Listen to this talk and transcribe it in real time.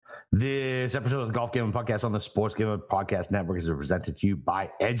This episode of the Golf Gambling Podcast on the Sports Gambling Podcast Network is presented to you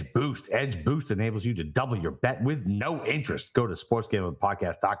by Edge Boost. Edge Boost enables you to double your bet with no interest. Go to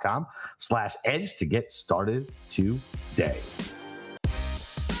sportsgamblingpodcast.com/edge to get started today.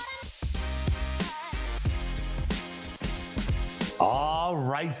 All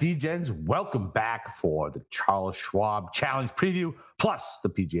right, D-Gens, welcome back for the Charles Schwab Challenge Preview, plus the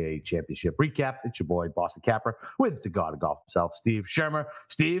PGA Championship Recap. It's your boy, Boston Capper, with the god of golf himself, Steve Shermer.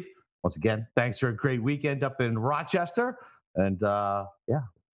 Steve, once again, thanks for a great weekend up in Rochester. And, what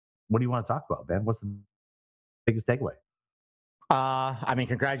do you want to talk about, man? What's the biggest takeaway?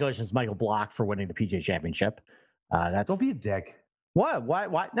 Congratulations, Michael Block, for winning the PGA Championship. Don't be a dick. What?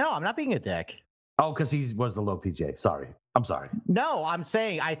 Why? No, I'm not being a dick. Oh, because he was the low PGA. Sorry. I'm sorry. No, I'm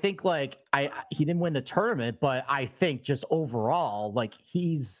saying I think he didn't win the tournament, but I think just overall,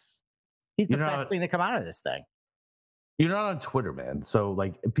 he's the best thing to come out of this thing. You're not on Twitter, man. So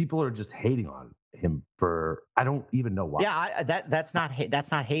people are just hating on him for I don't even know why. Yeah, that's not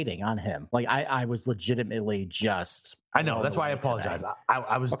hating on him. I was legitimately just. I know. That's why I apologize.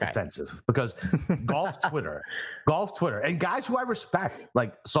 I was defensive because golf Twitter, and guys who I respect,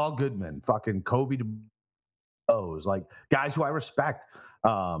 like Saul Goodman, fucking Kobe DeBose, like guys who I respect,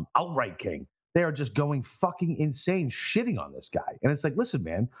 Outright King, they are just going fucking insane, shitting on this guy. And it's like, listen,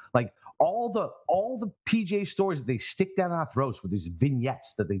 man, like all the PGA stories that they stick down our throats with these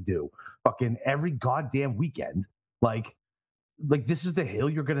vignettes that they do, fucking every goddamn weekend, like this is the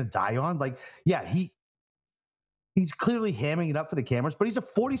hill you're gonna die on. Like, yeah, he's clearly hamming it up for the cameras, but he's a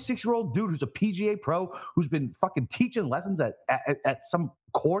 46-year-old dude who's a PGA pro who's been fucking teaching lessons at some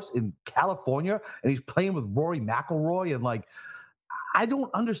course in California, and he's playing with Rory McIlroy. And I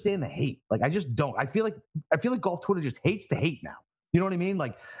don't understand the hate. I just don't. I feel like golf Twitter just hates to hate now. You know what I mean?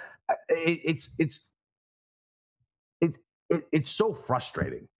 It's so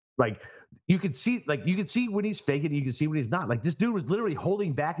frustrating. You can see when he's faking, you can see when he's not. This dude was literally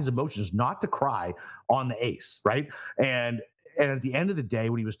holding back his emotions not to cry on the ace, right? And at the end of the day,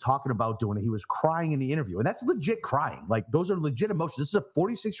 when he was talking about doing it, he was crying in the interview, and that's legit crying. Those are legit emotions. This is a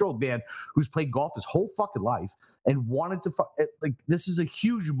 46-year-old man who's played golf his whole fucking life and wanted to this is a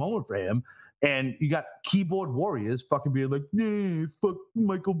huge moment for him. And you got keyboard warriors fucking being like, "Nah, fuck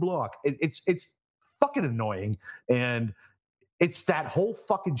Michael Block." It's fucking annoying, and it's that whole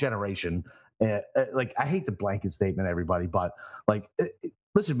fucking generation. I hate the blanket statement, everybody, but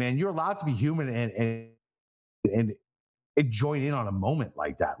listen, man, you're allowed to be human and join in on a moment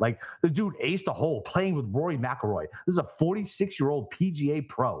like that. The dude aced a hole playing with Rory McIlroy. This is a 46-year-old PGA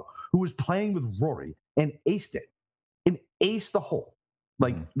pro who was playing with Rory and aced it, and aced the hole.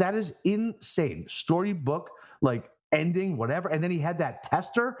 That is insane. Storybook, ending, whatever. And then he had that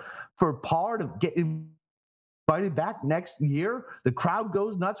tester for par to get invited back next year. The crowd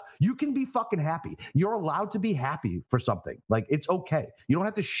goes nuts. You can be fucking happy. You're allowed to be happy for something. It's okay. You don't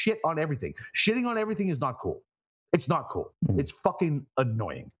have to shit on everything. Shitting on everything is not cool. It's not cool. It's fucking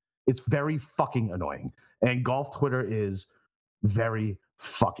annoying. It's very fucking annoying. And golf Twitter is very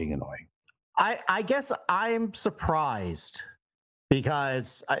fucking annoying. I guess I'm surprised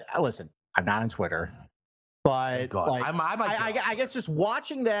because listen, I'm not on Twitter, but I guess just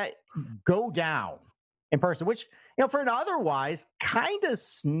watching that go down in person, which, for an otherwise kind of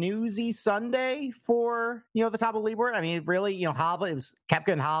snoozy Sunday for, the top of the leaderboard. I mean, really, Hovland, it was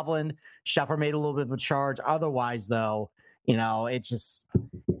Koepka and Hovland. Scheffler made a little bit of a charge. Otherwise, though, it's just,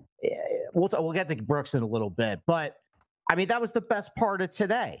 we'll get to Brooks in a little bit. But, I mean, that was the best part of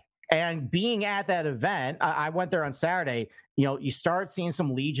today. And being at that event, I went there on Saturday, you start seeing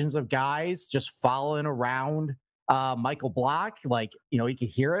some legions of guys just following around Michael Block. You could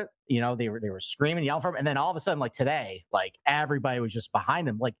hear it. They were screaming, yelling for him. And then all of a sudden, today, everybody was just behind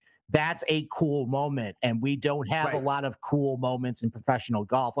him. That's a cool moment. And we don't have a lot of cool moments in professional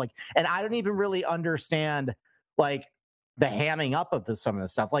golf. And I don't even really understand, the hamming up of some of the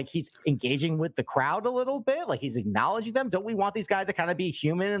stuff. He's engaging with the crowd a little bit. He's acknowledging them. Don't we want these guys to kind of be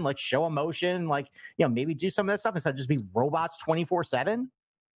human and show emotion? Maybe do some of that stuff instead of just be robots 24/7.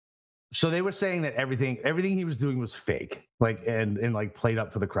 So they were saying that everything he was doing was fake, and played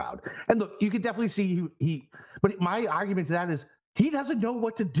up for the crowd. And look, you could definitely see but my argument to that is he doesn't know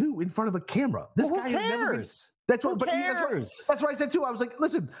what to do in front of a camera. This guy has never been. That's what I said too. I was like,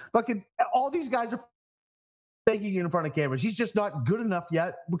 listen, fucking all these guys are faking it in front of cameras. He's just not good enough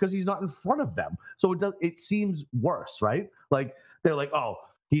yet because he's not in front of them. So it seems worse, right? They're like, oh,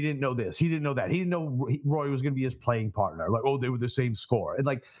 he didn't know this, he didn't know that, he didn't know Roy was going to be his playing partner. Oh, they were the same score. And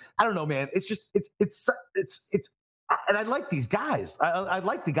I don't know, man. It's just it's and I like these guys. I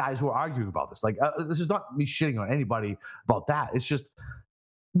like the guys who are arguing about this. This is not me shitting on anybody about that. It's just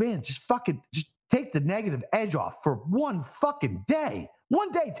man, just take the negative edge off for one fucking day.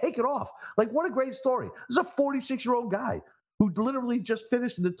 One day, take it off. Like, what a great story. This is a 46-year-old guy who literally just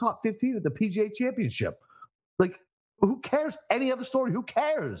finished in the top 15 at the PGA Championship. Like, who cares? Any other story? Who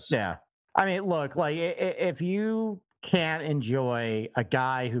cares? Yeah. I mean, look, like, if you can't enjoy a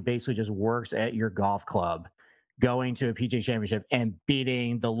guy who basically just works at your golf club going to a PGA Championship and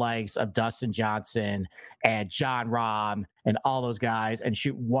beating the likes of Dustin Johnson and John Rahm and all those guys and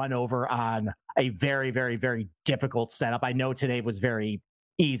shoot one over on a very, very, very difficult setup. I know today was very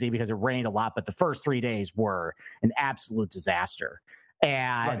easy because it rained a lot, but the first 3 days were an absolute disaster.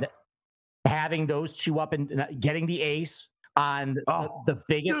 And having those two up and getting the ace on the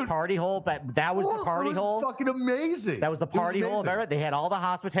biggest party hole, but that was the party hole. Fucking amazing. That was the party hole of everything. They had all the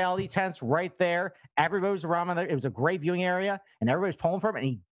hospitality tents right there. Everybody was around there. It was a great viewing area, and everybody was pulling for him. And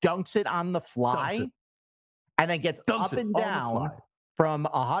he dunks it on the fly, and then gets up and down from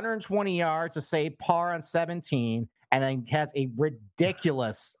 120 yards to say par on 17, and then has a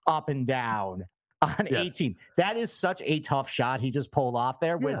ridiculous up and down on 18. That is such a tough shot he just pulled off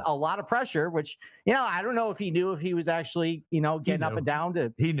there with a lot of pressure, which, I don't know if he knew if he was actually, getting up and down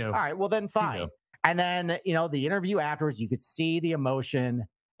to. He knew. All right, well then fine. And then, the interview afterwards, you could see the emotion,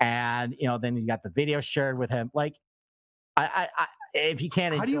 and, then you got the video shared with him. Like, I if you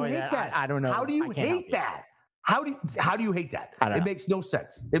can't enjoy that, I don't know. How do you hate that? How do you hate that? It makes no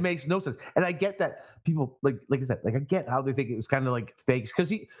sense. It makes no sense. And I get that people like I said, like I get how they think it was kind of like fake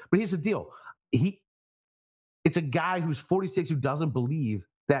but here's the deal. It's a guy who's 46 who doesn't believe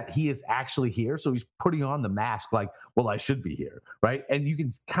that he is actually here. So he's putting on the mask like, well, I should be here. Right. And you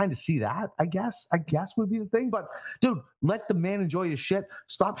can kind of see that, I guess would be the thing. But dude, let the man enjoy his shit.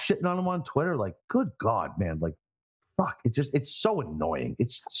 Stop shitting on him on Twitter. Like, good God, man. Like, fuck. It's so annoying.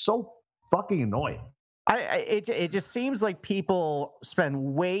 It's so fucking annoying. It just seems like people spend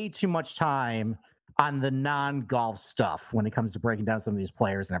way too much time on the non-golf stuff when it comes to breaking down some of these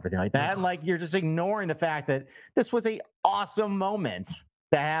players and everything like that. And like, you're just ignoring the fact that this was a awesome moment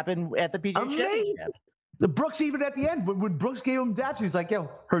that happened at the PGA Championship. The Brooks, even at the end, when Brooks gave him daps, he's like, yo,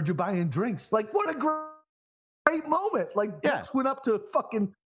 heard you buying drinks. Like, what a great moment. Like, Brooks went up to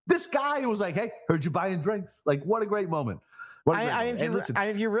fucking this guy and was like, hey, heard you buying drinks. Like, what a great moment.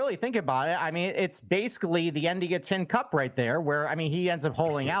 If you really think about it, I mean, it's basically the ending of Tin Cup right there, where, I mean, he ends up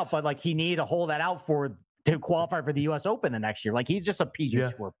holding out, but like he needed to hold that out to qualify for the U.S. Open the next year. Like, he's just a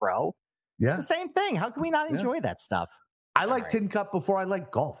PGA Tour pro. Yeah, it's the same thing. How can we not enjoy that stuff? I like Tin Cup before I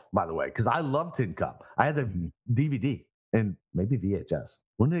liked golf, by the way, because I love Tin Cup. I had the DVD and maybe VHS.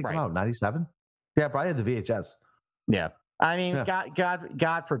 When did it come out? 97? Yeah, probably had the VHS. Yeah. I mean,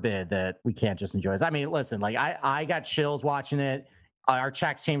 God forbid that we can't just enjoy this. I mean, listen, like I got chills watching it. Our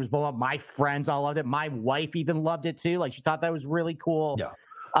checks team was blown up. My friends all loved it. My wife even loved it too. Like, she thought that was really cool. Yeah.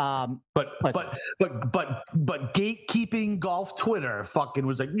 But gatekeeping golf Twitter fucking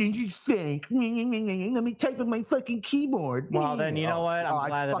was like, you think? Let me type in my fucking keyboard. Well, then you know what? I'm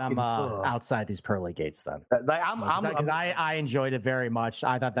glad that I'm outside these pearly gates. Then because I enjoyed it very much.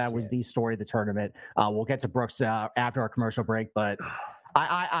 I thought that was the story of the tournament. We'll get to Brooks after our commercial break, but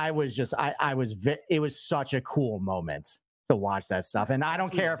it was such a cool moment to watch that stuff, and I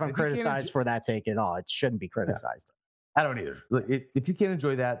don't care if I'm criticized for that take at all. It shouldn't be criticized. Yeah. I don't either. If you can't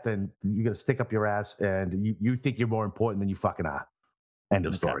enjoy that, then you got to stick up your ass, and you think you're more important than you fucking are. End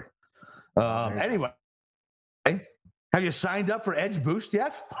of story. Anyway, have you signed up for Edge Boost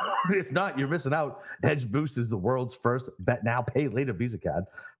yet? If not, you're missing out. Edge Boost is the world's first bet now, pay later Visa card.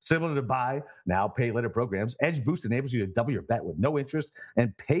 Similar to buy now, pay later programs, Edge Boost enables you to double your bet with no interest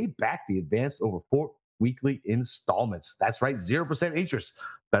and pay back the advance over 4 weekly installments. That's right, 0% interest.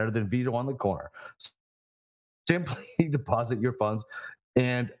 Better than Vito on the corner. Simply deposit your funds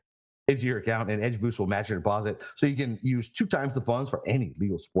and into your account, and Edge Boost will match your deposit, so you can use 2 times the funds for any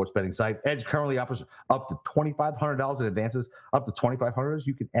legal sports betting site. Edge currently offers up to $2,500 in advances. Up to $2,500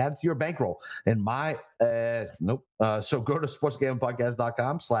 you can add to your bankroll. And so go to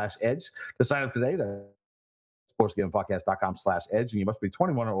sportsgamblingpodcast.com/edge to sign up today. That's sportsgamblingpodcast.com/edge, and you must be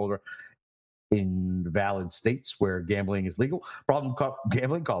 21 or older in valid states where gambling is legal. Problem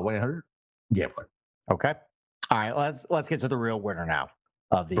gambling? Call 1-800-GAMBLER. Okay. All right, let's get to the real winner now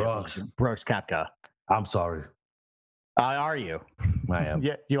of the Brooks Koepka. I'm sorry. Are you? I am.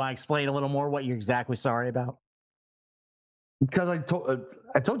 Do you want to explain a little more what you're exactly sorry about? Because I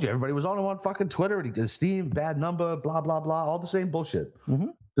told you everybody was on him on fucking Twitter. Steam, bad number, blah blah blah, all the same bullshit. Mm-hmm.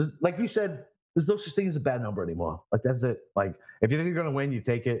 Like you said, there's no such thing as a bad number anymore. Like, that's it. Like, if you think you're gonna win, you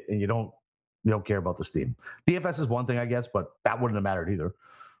take it, and you don't care about the Steam. DFS is one thing, I guess, but that wouldn't have mattered either.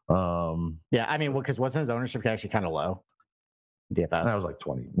 Yeah, I mean, because wasn't his ownership actually kind of low? DFS. That was like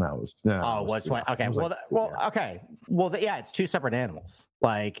 20. Was 20. Okay. Yeah, it's two separate animals.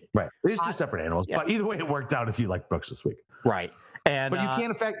 Like, right. It is two separate animals. Yeah. But either way, it worked out if you like Brooks this week. Right. But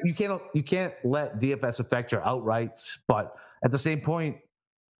you can't let DFS affect your outrights. But at the same point,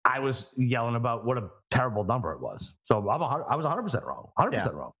 I was yelling about what a terrible number it was. So I was 100% wrong.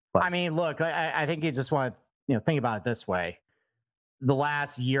 100% wrong. But I mean, look, I think you just want to think about it this way. The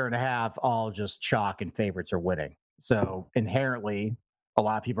last year and a half, all just chalk and favorites are winning. So inherently, a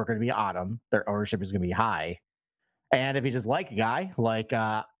lot of people are going to be on them. Their ownership is going to be high. And if you just like a guy like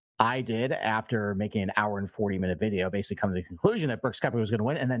I did after making an hour and 40-minute video, basically coming to the conclusion that Brooks Koepka was going to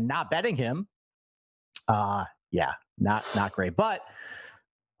win and then not betting him, not great. But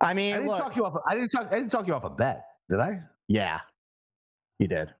I mean, I didn't talk you off a bet, did I? Yeah, you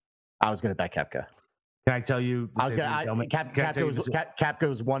did. I was going to bet Koepka. Can I tell you? Koepka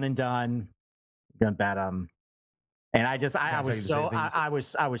was one and done. Gonna bet him, and I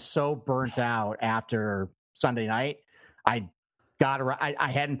was so burnt out after Sunday night. I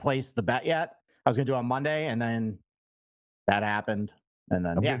hadn't placed the bet yet. I was gonna do it on Monday, and then that happened. And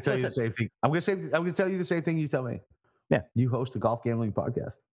then I'm gonna tell you the same thing. I'm gonna tell you the same thing you tell me. Yeah, you host a golf gambling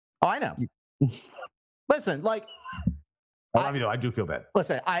podcast. Oh, I know. Listen, like, I do feel bad.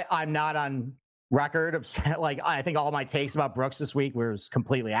 Listen, I'm not on record of I think all my takes about Brooks this week was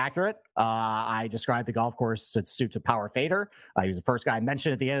completely accurate. I described the golf course as suits a power fader. He was the first guy I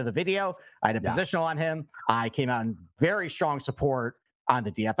mentioned at the end of the video. I had a positional on him. I came out in very strong support on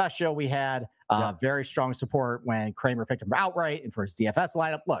the DFS show we had. Very strong support when Kramer picked him outright and for his DFS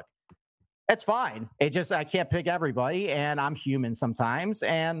lineup. Look, it's fine. It just I can't pick everybody, and I'm human sometimes,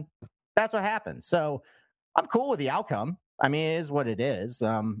 and that's what happens. So I'm cool with the outcome. I mean, it is what it is.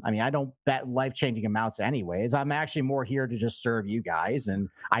 I don't bet life-changing amounts anyways. I'm actually more here to just serve you guys. And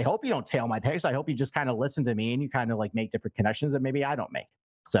I hope you don't tail my picks. I hope you just kind of listen to me and you kind of like make different connections that maybe I don't make.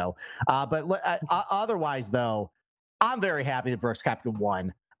 So, otherwise though, I'm very happy that Brooks Koepka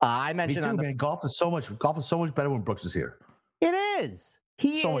won. I mentioned me too, man. Golf is so much better when Brooks is here. It is.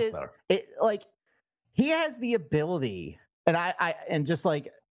 He so is. Much better. He has the ability, and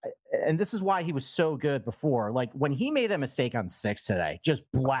this is why he was so good before. Like when he made that mistake on 6 today, just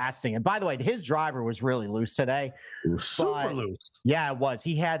blasting. And by the way, his driver was really loose today. Super loose. Yeah, it was.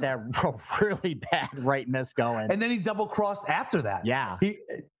 He had that really bad right miss going. And then he double crossed after that. Yeah.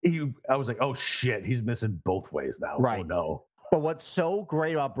 I was like, oh shit, he's missing both ways now. Right. Oh no. But what's so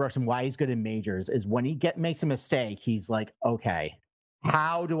great about Brooks and why he's good in majors is when he makes a mistake, he's like, okay,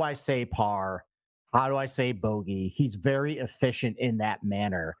 how do I say par? How do I say bogey? He's very efficient in that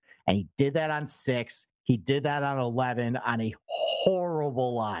manner. And he did that on 6. He did that on 11 on a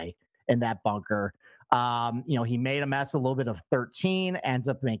horrible lie in that bunker. He made a mess a little bit of 13, ends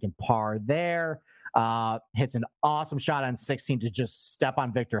up making par there. Hits an awesome shot on 16 to just step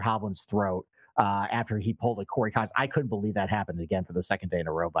on Victor Hovland's throat after he pulled a Corey Connors. I couldn't believe that happened again for the second day in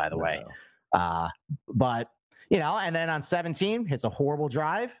a row, by the way. And then on 17, hits a horrible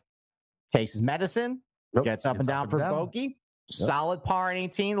drive, takes his medicine, gets up and down for bogey. Solid par in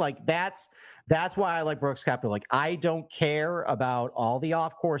 18. Like that's why I like Brooks Koepka. Like I don't care about all the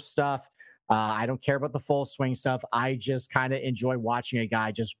off-course stuff. I don't care about the full swing stuff. I just kind of enjoy watching a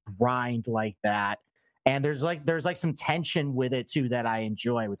guy just grind like that. And there's some tension with it too that I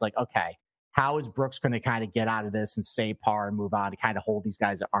enjoy. It's like, okay, how is Brooks going to kind of get out of this and say par and move on to kind of hold these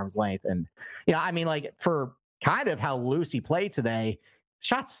guys at arm's length? And for kind of how loose he played today,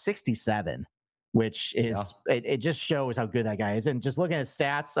 shot 67. Which is it just shows how good that guy is. And just looking at his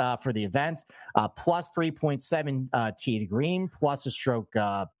stats for the event, plus 3.7 tee to green, plus a stroke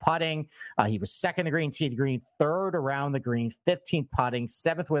putting. He was second to green, tee to green, third around the green, 15th putting,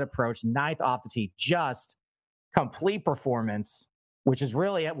 7th with approach, 9th off the tee. Just complete performance, which is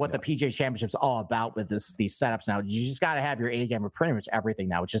really what the PGA Championship's all about with these setups now. You just got to have your A game with pretty much everything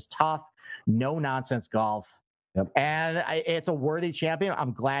now. It's just tough, no nonsense golf. Yep. And it's a worthy champion.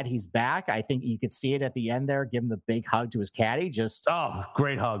 I'm glad he's back. I think you could see it at the end there. Give him the big hug to his caddy.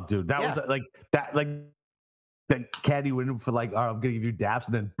 Great hug, dude. That was like that caddy went in for like, all right, I'm gonna give you daps,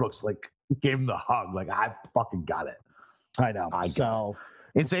 and then Brooks like gave him the hug. Like I fucking got it. I know.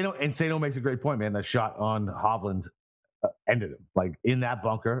 Insano makes a great point, man. That shot on Hovland ended him. Like in that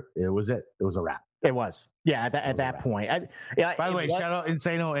bunker, it was a wrap. It was. Yeah. At that point. By the way, shout out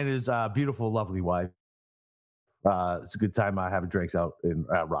Insano and his beautiful, lovely wife. It's a good time having drinks out in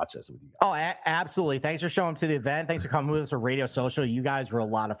Rochester with you guys. Oh, absolutely. Thanks for showing up to the event. Thanks for coming with us for Radio Social. You guys were a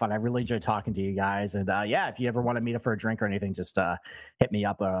lot of fun. I really enjoyed talking to you guys. And if you ever want to meet up for a drink or anything, just hit me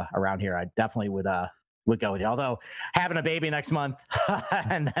up around here. I definitely would go with you. Although having a baby next month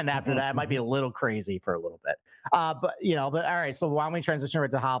and then after that might be a little crazy for a little bit. But all right. So why don't we transition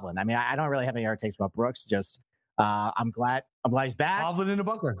right to Hovland? I mean, I don't really have any hard takes about Brooks. Just I'm glad he's back. Hovland in the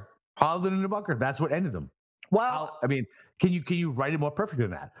bunker. That's what ended him. Well, I mean, can you write it more perfect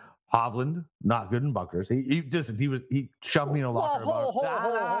than that? Hovland, not good in bunkers. He shoved me in a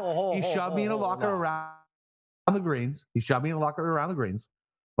locker. He shoved me in a locker around the greens. He shoved me in a locker around the greens,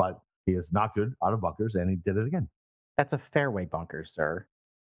 but he is not good out of bunkers, and he did it again. That's a fairway bunker, sir.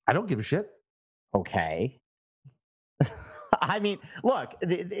 I don't give a shit. Okay. I mean, look,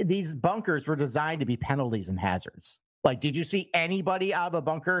 these bunkers were designed to be penalties and hazards. Like, did you see anybody out of a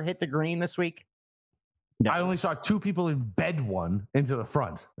bunker hit the green this week? No. I only saw two people embed one into the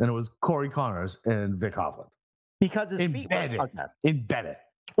front, and it was Corey Connors and Vic Hovland. Because his feet were embedded.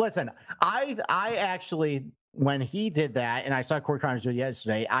 Listen, I actually, when he did that, and I saw Corey Connors do it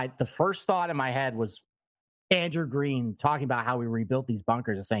yesterday, the first thought in my head was Andrew Green talking about how we rebuilt these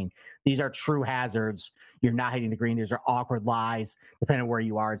bunkers and saying these are true hazards. You're not hitting the green. These are awkward lies. Depending on where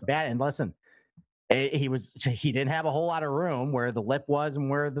you are, it's bad. And listen, he didn't have a whole lot of room where the lip was and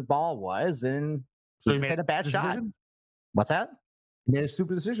where the ball was, and he just hit a bad shot. What's that? He made a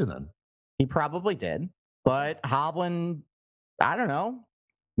stupid decision then. He probably did. But Hovland, I don't know.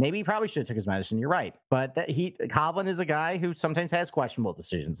 Maybe he probably should have took his medicine. You're right. But Hovland is a guy who sometimes has questionable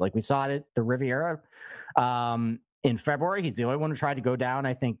decisions. Like we saw it at the Riviera in February. He's the only one who tried to go down,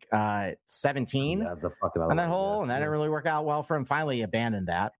 I think, 17 on that hole. And that didn't really work out well for him. Finally, he abandoned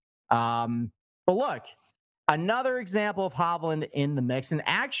that. But look, another example of Hovland in the mix. And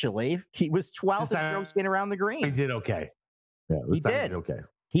actually, he was 12th in strokes gained around the green. He did okay. Yeah, he did okay.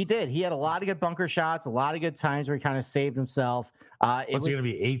 He did. He had a lot of good bunker shots, a lot of good times where he kind of saved himself. It was going to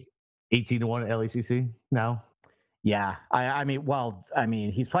be 18-1 at LACC now. Yeah. I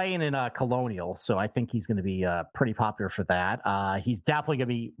mean, he's playing in Colonial, so I think he's going to be pretty popular for that. He's definitely going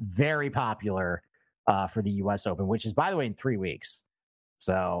to be very popular for the U.S. Open, which is, by the way, in 3 weeks.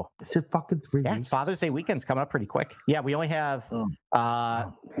 So it's a fucking 3 weeks. It's Father's Day weekend's coming up pretty quick. Yeah, we only have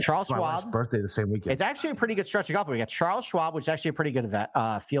Charles Schwab. Birthday the same weekend. It's actually a pretty good stretch of golf. We got Charles Schwab, which is actually a pretty good event,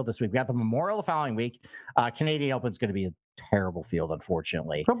 field this week. We got the Memorial the following week. Canadian Open is going to be a terrible field,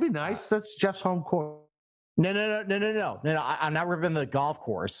 unfortunately. It'll be nice. That's Jeff's home court. No. I'm not ripping the golf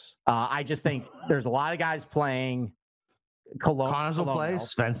course. I just think there's a lot of guys playing. Connors will play.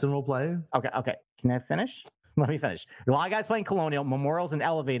 Svensson will play. Okay. Can I finish? Let me finish. A lot of guys playing Colonial. Memorial's an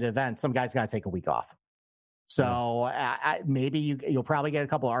elevated event. Some guys got to take a week off. So maybe you'll probably get a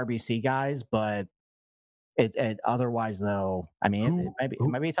couple of RBC guys, but it otherwise, though, I mean, it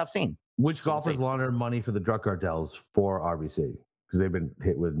might be a tough scene. Which golfers launder money for the drug cartels for RBC? Because they've been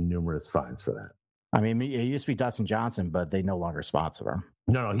hit with numerous fines for that. I mean, it used to be Dustin Johnson, but they no longer sponsor him.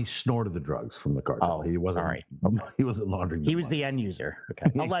 No, he snorted the drugs from the cartel. He wasn't. Sorry. He wasn't laundering. He was the end user. Okay.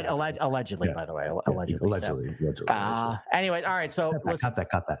 Allegedly, by the way. Allegedly. Anyway, all right. So cut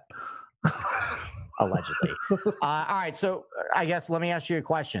that. Allegedly. All right. So I guess let me ask you a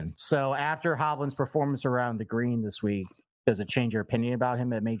question. So after Hovland's performance around the green this week, does it change your opinion about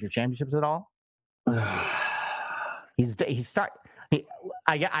him at major championships at all?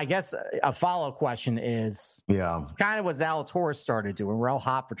 I guess a follow-up question is, it's kind of what Zalatoris started doing. We're all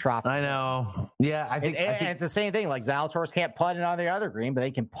hot for trophy. I know. Yeah, I think it's the same thing. Like Zalatoris can't putt it on the other green, but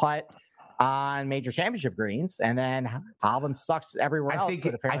they can putt on major championship greens, and then Hovland sucks everywhere else.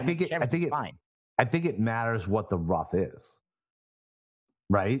 I think it matters what the rough is,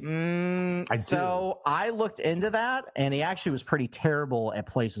 right? I looked into that, and he actually was pretty terrible at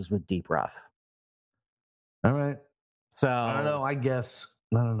places with deep rough. All right. So I don't know.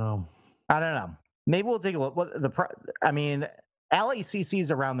 I don't know. Maybe we'll take a look. LACC's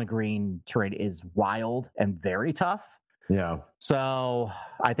around the green terrain is wild and very tough. Yeah. So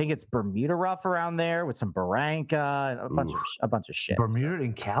I think it's Bermuda rough around there with some Barranca and a bunch of shit. Bermuda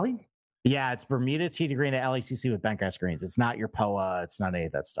in Cali? Yeah, it's Bermuda tee to green at LACC with bentgrass greens. It's not your POA. It's not any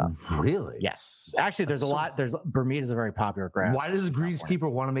of that stuff. Really? Yes. Actually, there's a lot. Bermuda's a very popular grass. Why does the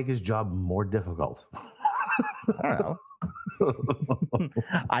greenskeeper want to make his job more difficult? I don't know.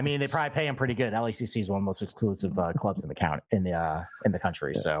 I mean, they probably pay him pretty good. LACC is one of the most exclusive clubs in the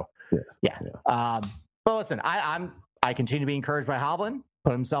country. Yeah. So, yeah. But listen, I continue to be encouraged by Hovland.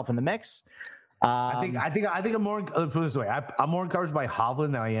 Put himself in the mix. I think I'm more. Put it this way, I'm more encouraged by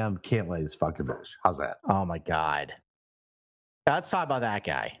Hovland than I am Cantlay's fucking finish. How's that? Oh my god. Let's talk about that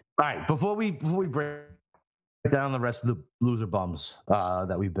guy. All right, before we break down the rest of the loser bums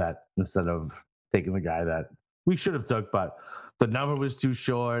that we bet instead of taking the guy that we should have took, but the number was too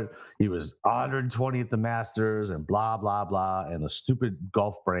short. He was 120 at the Masters and blah blah blah, and the stupid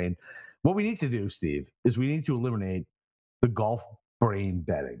golf brain. What we need to do, Steve, is we need to eliminate the golf brain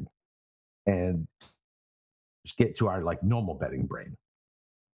betting. And just get to our like normal betting brain.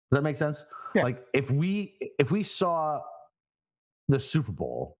 Does that make sense? Yeah. Like if we saw the Super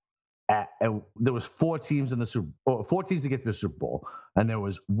Bowl and there was 4 teams in the Super Bowl, 4 teams to get to the Super Bowl, and there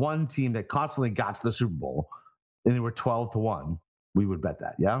was one team that constantly got to the Super Bowl, and they were 12-1, we would bet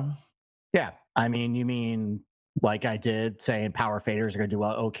that. Yeah. Yeah. I mean, you mean like I did saying power faders are going to do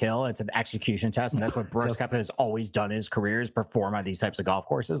Oak Hill. It's an execution test. And that's what Brooks Koepka has always done in his career, is perform on these types of golf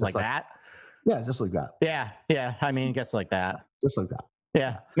courses like that. Yeah. Just like that. Yeah. Yeah. I mean, I guess like that. Just like that.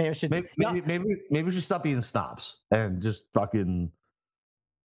 Yeah. Maybe I should. Maybe we should stop being snobs and just fucking.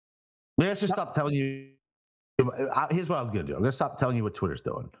 Maybe I should stop telling you. Here's what I'm going to do. I'm going to stop telling you what Twitter's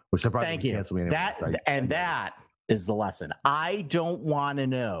doing, which they'll probably cancel me. That is the lesson. I don't want to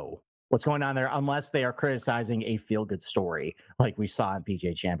know what's going on there unless they are criticizing a feel-good story like we saw in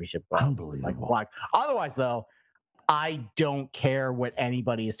PGA Championship. Unbelievable. Like, otherwise, though, I don't care what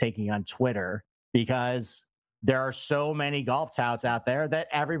anybody is taking on Twitter, because there are so many golf touts out there that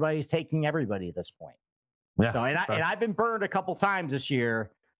everybody's taking everybody at this point. Yeah, so, and I've been burned a couple times this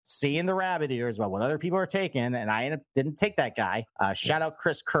year seeing the rabbit ears about what other people are taking, and I didn't take that guy. Shout out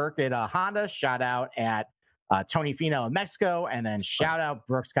Chris Kirk at Honda. Shout out at Tony Finau in Mexico, and then shout out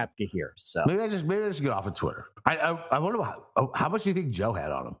Brooks Koepka here. So maybe I just get off of Twitter. I wonder how much do you think Joe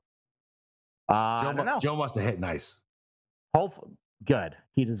had on him? I don't know. Joe must have hit nice. Hopefully, good.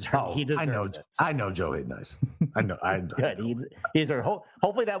 He deserves. He deserves it. I know Joe hit nice. I know. Good.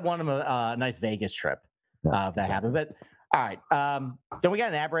 Hopefully that won him a nice Vegas trip. If that happened. But all right. Then we got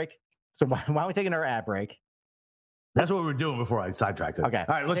an ad break. So why don't we take another ad break? That's what we were doing before I sidetracked it. Okay.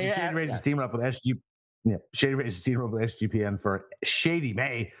 All right. Listen, Shady Rays is teaming up with SG. Yeah, Shady Rays is teaming up with SGPN for Shady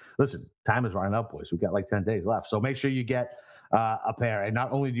May. Listen, time is running out, boys. We've got like 10 days left. So make sure you get a pair. And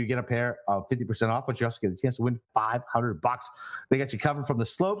not only do you get a pair of 50% off, but you also get a chance to win $500. They got you covered from the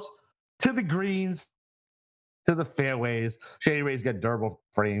slopes to the greens to the fairways. Shady Rays got durable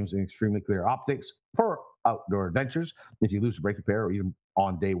frames and extremely clear optics for outdoor adventures. If you lose or break a pair, or even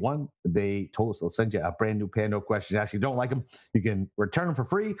on day one, they told us they'll send you a brand new pair, no questions asked. If you don't like them, you can return them for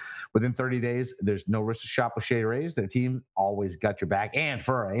free within 30 days. There's no risk to shop with Shady Rays. Their team always got your back. And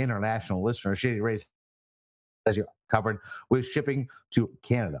for our international listeners, Shady Rays has you covered with shipping to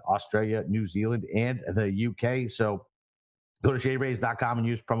Canada, Australia, New Zealand, and the UK. So go to shadyrays.com and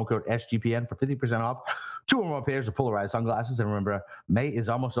use promo code SGPN for 50% off 2 or more pairs of polarized sunglasses. And remember, May is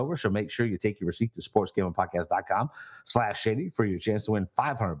almost over, so make sure you take your receipt to sportsgamblingpodcast.com/shady for your chance to win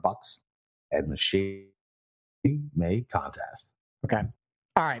 $500 in the Shady May contest. Okay.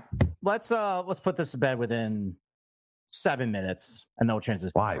 All right. Let's put this to bed within 7 minutes, and then we'll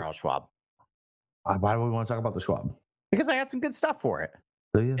transition to Charles Schwab. Why do we want to talk about the Schwab? Because I had some good stuff for it.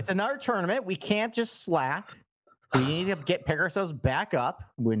 It's another tournament. We can't just slack. We need to pick ourselves back up.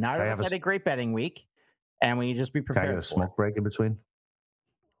 We're not had a great betting week, and we need to just be prepared. Can I get a smoke break in between?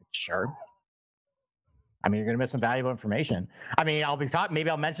 Sure. I mean, you're going to miss some valuable information. I mean, maybe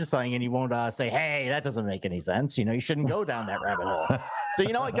I'll mention something, and you won't say, "Hey, that doesn't make any sense." You know, you shouldn't go down that rabbit hole. So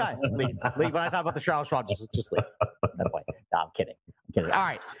you know what, guy, leave. When I talk about the Charles Schwab, just leave. No, I'm kidding. All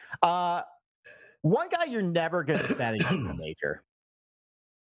right. One guy you're never going to bet in the major.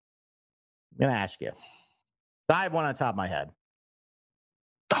 I'm going to ask you. I have one on top of my head.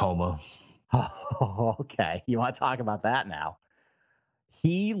 Homa. Oh, okay. You want to talk about that now?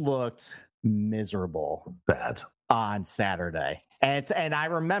 He looked miserable. Bad. On Saturday. And I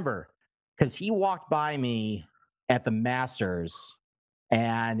remember because he walked by me at the Masters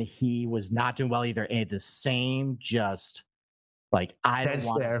and he was not doing well either. And the same just like, I don't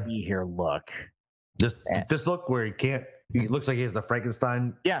want to be here look. Just this look where he looks like he has the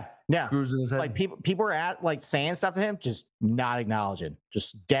Frankenstein screws in his head. Like people were saying stuff to him, just not acknowledging,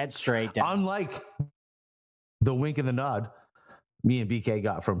 just dead straight down. Unlike the wink and the nod me and BK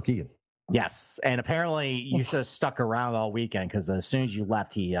got from Keegan. Yes. And apparently you should have stuck around all weekend because as soon as you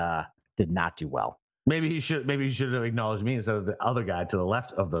left, he did not do well. Maybe he should have acknowledged me instead of the other guy to the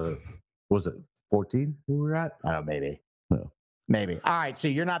left of was it 14 who we were at? Oh, maybe. No. Maybe. All right. So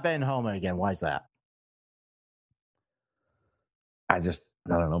you're not betting Homa again. Why is that? I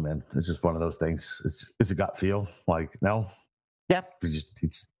don't know, man. It's just one of those things. It's a gut feel. Like, no. Yep.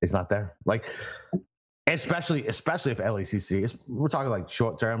 It's not there. Like, especially if LACC we're talking like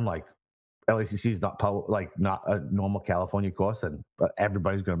short term, like LACC is not not a normal California course, and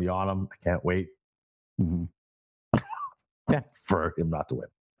everybody's going to be on them. I can't wait. Mm-hmm. For him not to win.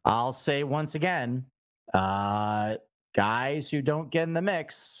 I'll say once again, guys who don't get in the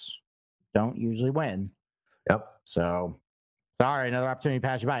mix don't usually win. Yep. So, sorry, another opportunity to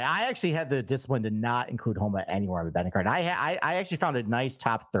pass you by. I actually had the discipline to not include Homa anywhere on the betting card. I actually found a nice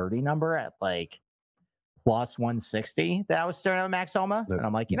top 30 number at like plus 160 that I was staring at Max Homa. And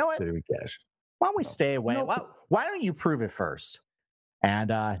I'm like, you know what? Cash. Why don't we stay away? Why don't you prove it first?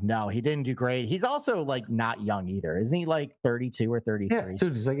 And no, he didn't do great. He's also like not young either. Isn't he like 32 or 33? Yeah,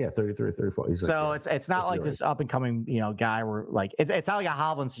 dude, he's like 33, 34. He's so like, it's not like this up and coming, guy where like it's not like a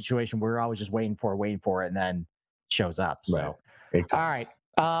Hovland situation where we're always just waiting for it and then shows up. So right. All right.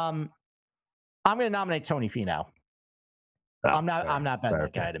 I'm gonna nominate Tony Finau. I'm not betting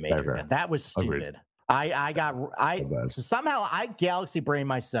that guy at a major event. That was stupid. So somehow I galaxy brained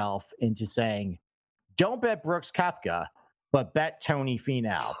myself into saying, don't bet Brooks Koepka, but bet Tony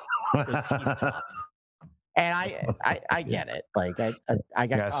Finau. He's tough. And I get it. Like I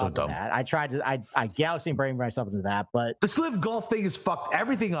got caught in that. I tried to I galaxy brained myself into that, but this live golf thing has fucked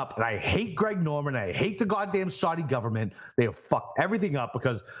everything up. And I hate Greg Norman. I hate the goddamn Saudi government. They have fucked everything up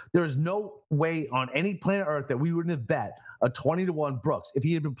because there is no way on any planet Earth that we wouldn't have bet a 20-1 Brooks if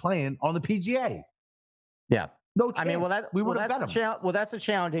he had been playing on the PGA. Yeah. No chance. I mean, that's a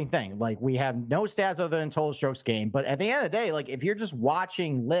challenging thing. Like, we have no stats other than total strokes gained. But at the end of the day, like, if you're just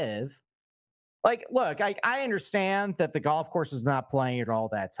watching live, like, look, I understand that the golf course is not playing it all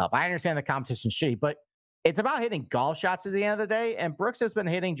that tough. I understand the competition's shitty, but it's about hitting golf shots at the end of the day. And Brooks has been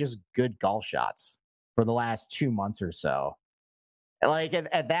hitting just good golf shots for the last 2 months or so. Like,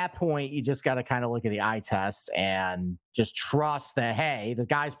 at that point, you just got to kind of look at the eye test and just trust that, hey, the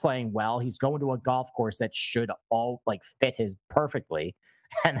guy's playing well. He's going to a golf course that should all like fit his perfectly.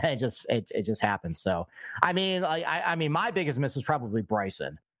 And then it just happens. So, I mean, my biggest miss was probably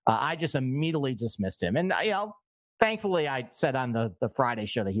Bryson. I just immediately dismissed him. And, thankfully I said on the Friday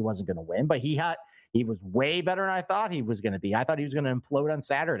show that he wasn't going to win, but he was way better than I thought he was going to be. I thought he was going to implode on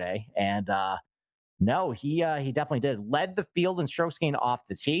Saturday. And, no, he definitely did. Led the field in strokes gained off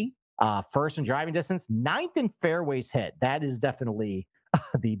the tee, first in driving distance, 9th in fairways hit. That is definitely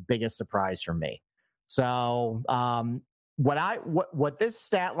the biggest surprise for me. So what this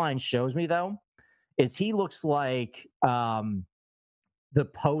stat line shows me though is he looks like the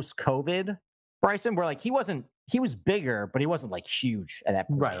post-COVID Bryson, where like he was bigger, but he wasn't like huge at that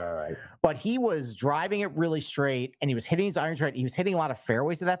point. Right. But he was driving it really straight and he was hitting his irons right. He was hitting a lot of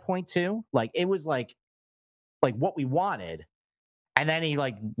fairways at that point too. Like, it was like what we wanted. And then he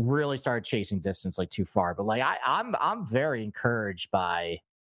like really started chasing distance like too far. But like I'm very encouraged by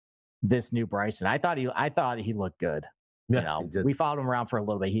this new Bryson. I thought he looked good. Yeah, we followed him around for a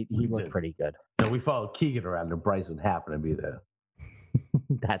little bit. He looked pretty good. No, we followed Keegan around and Bryson happened to be there.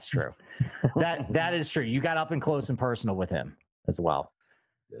 That's true. That is true. You got up and close and personal with him as well.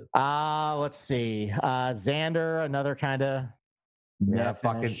 Let's see. Xander, another kind of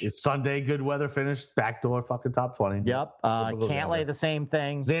it's Sunday, good weather finish, backdoor fucking top 20. Yep. Cantlay, the same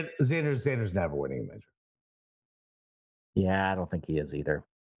thing. Xander's never winning a major. Yeah, I don't think he is either.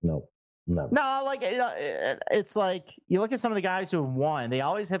 No, never. No, like it's like you look at some of the guys who have won, they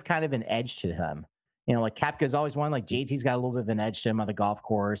always have kind of an edge to them. Like Koepka's always won. Like JT's got a little bit of an edge to him on the golf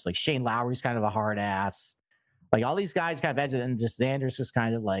course. Like Shane Lowry's kind of a hard ass. Like all these guys kind of edge, and just Xander's just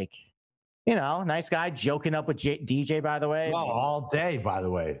kind of like, nice guy, joking up with DJ, by the way. Oh, all day, by the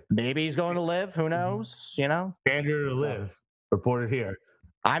way. Maybe he's going to live. Who knows? Xander to live. Reported here.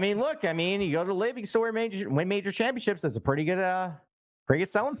 I mean, look, you go to live, you can still win major championships. That's a pretty good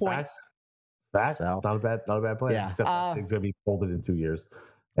selling point. Facts. So, not a bad plan. Yeah. Except that thing's gonna be folded in 2 years.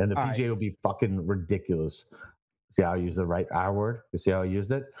 And the PGA will be fucking ridiculous. See how I used the right R word? You see how I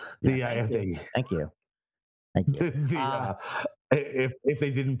used it? Thank you. If they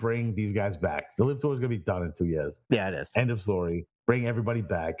didn't bring these guys back, the Live Tour is going to be done in 2 years. Yeah, it is. End of story. Bring everybody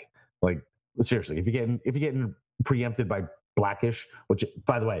back. Like, seriously, if you're getting preempted by Blackish, which,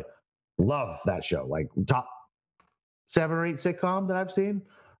 by the way, love that show. Like, top 7 or 8 sitcom that I've seen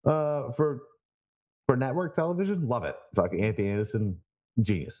for network television. Love it. Fucking Anthony Anderson,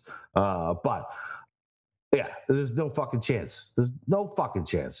 genius. But yeah, there's no fucking chance. There's no fucking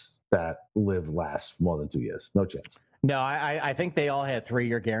chance that Live lasts more than 2 years. No chance. No, I think they all had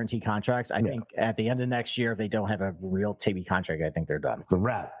 3-year guarantee contracts. I think at the end of next year, if they don't have a real TV contract, I think they're done. It's a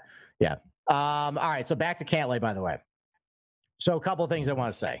wrap. Yeah. All right. So back to Cantlay, by the way. So a couple of things I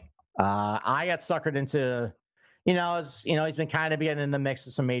want to say. I got suckered into, he's been kind of getting in the mix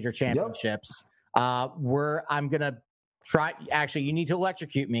of some major championships. Yep. I'm going to try. Actually, you need to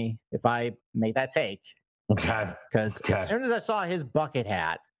electrocute me if I make that take. Okay. Because as soon as I saw his bucket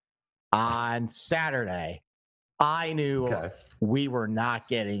hat on Saturday, I knew we were not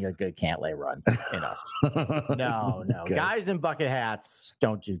getting a good Cantlay run in us. No. Okay. Guys in bucket hats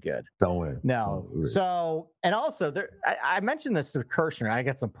don't do good. Don't win. No. So, and also, I mentioned this to Kirshner. I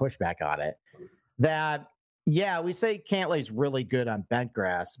got some pushback on it. That Yeah, we say Cantlay's really good on bent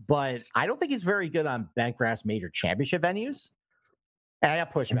grass, but I don't think he's very good on bent grass major championship venues. And I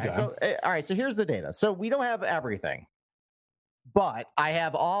got pushback. Okay. So, all right. So here's the data. So we don't have everything, but I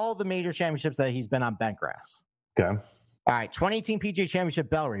have all the major championships that he's been on bent grass. Okay. All right. 2018 PGA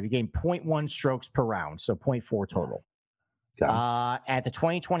Championship Bellerive, he gained 0.1 strokes per round, so 0.4 total. Okay. At the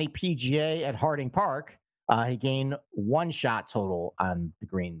 2020 PGA at Harding Park, he gained 1 shot total on the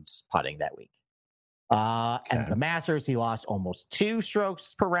greens putting that week. And the Masters, he lost almost 2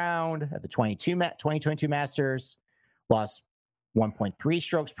 strokes per round. At the 2022 Masters, lost 1.3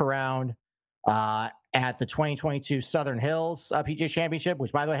 strokes per round. At the 2022 Southern Hills PGA Championship,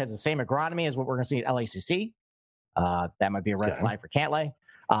 which, by the way, has the same agronomy as what we're going to see at LACC. That might be a red flag for Cantlay.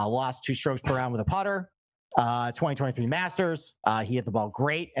 Lost 2 strokes per round with a putter. 2023 Masters, he hit the ball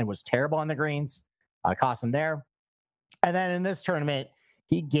great and was terrible on the greens. Cost him there. And then in this tournament,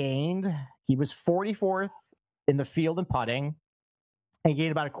 he was 44th in the field in putting and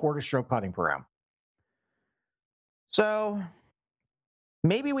gained about a quarter stroke putting per round. So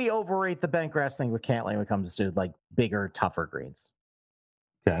maybe we overrate the bent grass thing with Cantlay when it comes to like bigger, tougher greens.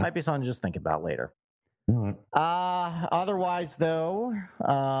 Okay. Might be something to just think about later. Mm-hmm. Otherwise, though,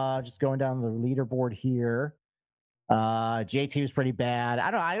 just going down the leaderboard here, JT was pretty bad.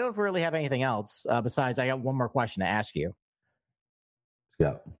 I don't really have anything else besides I got one more question to ask you.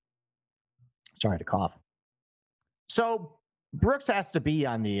 Yeah. Sorry to cough. So Brooks has to be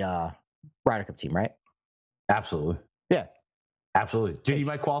on the Ryder Cup team, right? Absolutely. Yeah. Absolutely. Dude, he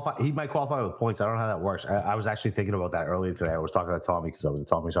might qualify with points. I don't know how that works. I was actually thinking about that earlier today. I was talking to Tommy because I was at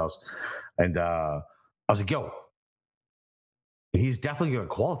Tommy's house. And I was like, yo, he's definitely going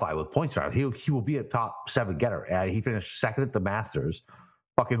to qualify with points around. He will be a top 7 getter. He finished second at the Masters,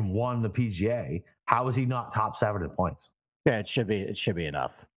 fucking won the PGA. How is he not top 7 in points? Yeah, it should be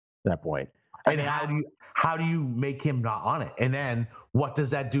enough at that point. And how do you make him not on it? And then what does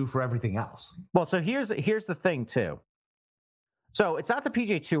that do for everything else? Well, so here's the thing too. So it's not the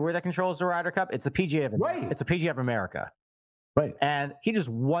PGA Tour that controls the Ryder Cup. It's the PGA of America. Right. It's the PGA of America. Right. And he just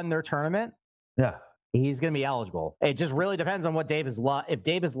won their tournament. Yeah. He's going to be eligible. It just really depends on what Davis Love. If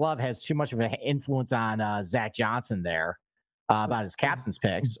Davis Love has too much of an influence on Zach Johnson there about his captain's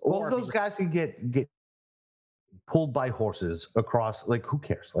picks, or those guys can get pulled by horses across. Like, who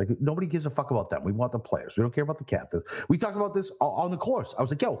cares? Like, nobody gives a fuck about them. We want the players. We don't care about the captains. We talked about this on the course. I was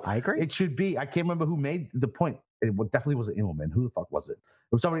like, yo, I agree. It should be. I can't remember who made the point. It definitely wasn't Immelman. Who the fuck was it?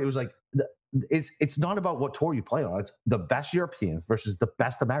 It was somebody. It was like, it's not about what tour you play on. It's the best Europeans versus the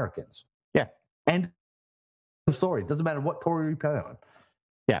best Americans. Yeah. And the story. It doesn't matter what tour you play on.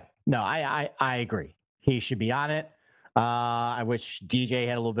 Yeah. No, I agree. He should be on it. I wish DJ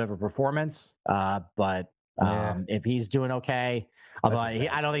had a little bit of a performance, but if he's doing okay, although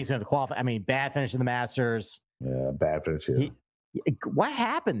I don't think he's going to qualify. I mean, bad finish in the Masters. Yeah, bad finish. Yeah. What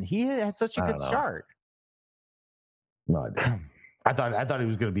happened? He had such a good start. No idea. I thought he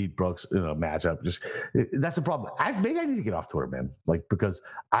was going to beat Brooks in a matchup. Just that's the problem. Maybe I need to get off Twitter, man. Like, because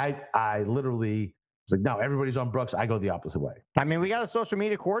I literally was like, no, everybody's on Brooks. I go the opposite way. I mean, we got a social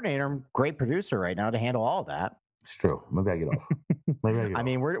media coordinator, great producer right now to handle all of that. It's true. Maybe I get off. I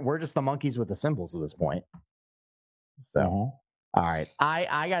mean, we're just the monkeys with the symbols at this point. So, all right.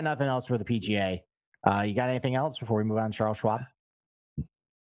 I got nothing else for the PGA. You got anything else before we move on to Charles Schwab?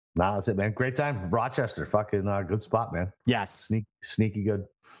 Nah, that's it, man. Great time. Rochester, fucking good spot, man. Yes. Sneaky good.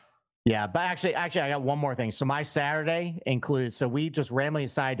 Yeah, but actually, I got one more thing. So my Saturday includes, so we just randomly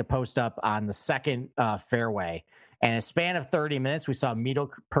decided to post up on the second fairway. And in a span of 30 minutes, we saw Mito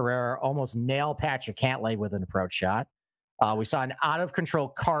Pereira almost nail Patrick Cantlay with an approach shot. We saw an out-of-control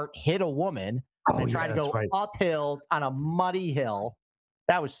cart hit a woman and try to go uphill on a muddy hill.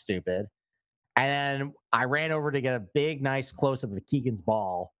 That was stupid. And then I ran over to get a big, nice close-up of Keegan's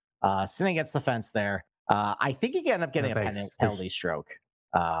ball. Sitting against the fence there. I think he ended up getting a penalty stroke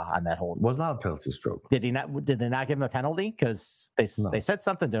on that hole. It was not a penalty stroke. Did he not? Did they not give him a penalty? Because they said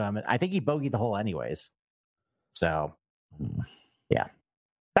something to him. I think he bogeyed the hole anyways. So, yeah,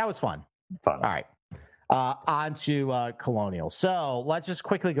 that was fun. All right, on to Colonial. So let's just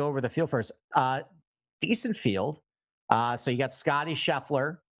quickly go over the field first. Decent field. So you got Scotty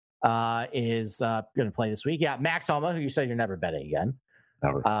Scheffler is going to play this week. Yeah, Max Homa, who you said you're never betting again.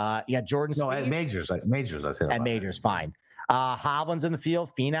 Yeah, Jordan. No, at majors. I said at majors, fine. Hovland's in the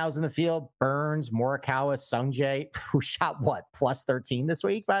field. Finau's in the field. Burns, Morikawa, Sungjae, who shot what +13 this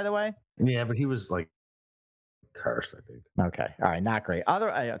week, by the way. Yeah, but he was like cursed, I think. Okay, all right, not great.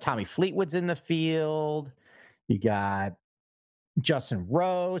 Other Tommy Fleetwood's in the field. You got Justin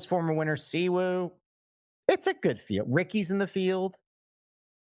Rose, former winner Siwoo. It's a good field. Ricky's in the field.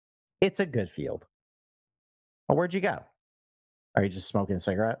 It's a good field. Oh, where'd you go? Are you just smoking a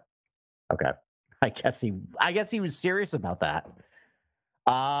cigarette? Okay. I guess he was serious about that.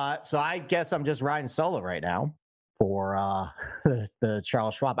 So I guess I'm just riding solo right now for the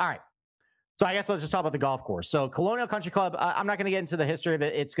Charles Schwab. All right. So I guess let's just talk about the golf course. So Colonial Country Club, I'm not going to get into the history of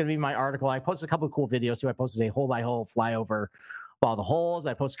it. It's going to be my article. I posted a couple of cool videos too. I posted a hole-by-hole flyover of all the holes.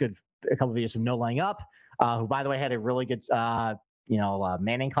 I posted a couple of videos from No Laying Up, who, by the way, had a really good,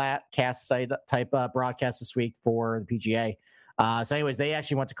 Manning cast type broadcast this week for the PGA. So anyways, they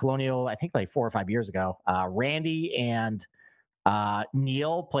actually went to Colonial, I think like 4 or 5 years ago. Randy and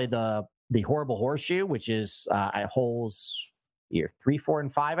Neil played the Horrible Horseshoe, which is holes 3, 4,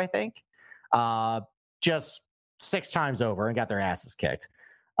 and 5, I think. Just 6 times over and got their asses kicked.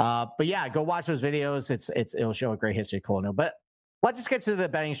 But yeah, go watch those videos. It'll show a great history of Colonial. But let's just get to the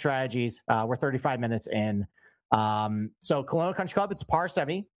betting strategies. We're 35 minutes in. So Colonial Country Club, it's a par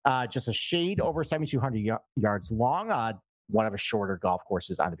 70, just a shade over 7,200 yards long. One of the shorter golf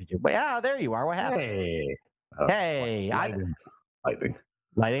courses on the PGA. But yeah, there you are. What happened? Hey,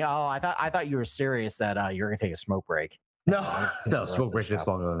 lightning. Oh, I thought you were serious that you were gonna take a smoke break. No, smoke break takes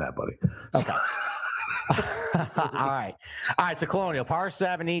longer than that, buddy. Okay. All right. So Colonial par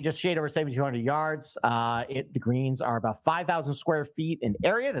 70, just shade over 7,200 yards. The greens are about 5,000 square feet in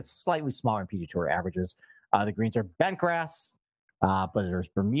area. That's slightly smaller than PGA Tour averages. The greens are bent grass, but there's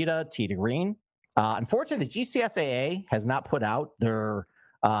Bermuda tee to green. Unfortunately, the GCSAA has not put out their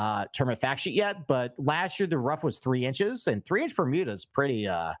tournament fact sheet yet, but last year the rough was 3 inches, and 3-inch Bermuda is pretty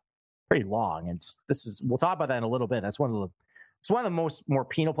long. And we'll talk about that in a little bit. It's one of the more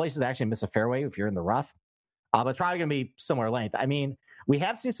penal places to actually miss a fairway if you're in the rough. But it's probably going to be similar length. I mean, we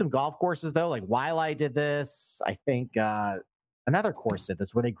have seen some golf courses though, like Waialae did this. I think another course did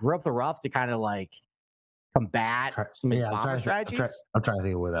this where they grew up the rough to kind of like combat some of these bomber strategies. I'm trying to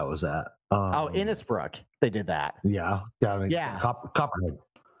think of where that was at. Innisbrook, they did that. Yeah, down in Copperhead.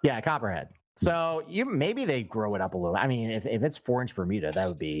 Yeah, Copperhead. So maybe they grow it up a little. I mean, if it's 4-inch Bermuda, that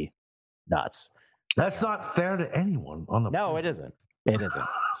would be nuts. That's not fair to anyone on the. No, it isn't. It isn't.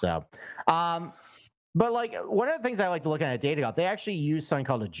 So, but like one of the things I like to look at data golf, they actually use something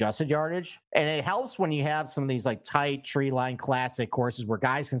called adjusted yardage, and it helps when you have some of these like tight tree line classic courses where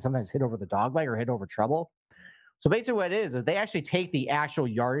guys can sometimes hit over the dog leg or hit over trouble. So basically, what it is they actually take the actual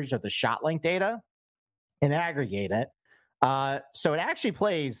yardage of the shot length data and aggregate it. So it actually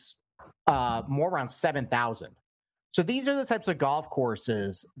plays more around 7,000. So these are the types of golf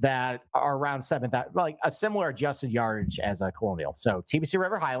courses that are around 7,000, like a similar adjusted yardage as a Colonial. So TPC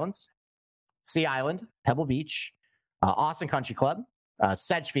River Highlands, Sea Island, Pebble Beach, Austin Country Club,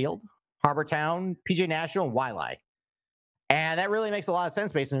 Sedgefield, Harbor Town, PGA National, and Waialae. And that really makes a lot of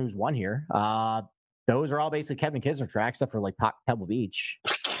sense based on who's won here. Those are all basically Kevin Kisner tracks, except for like Pebble Beach.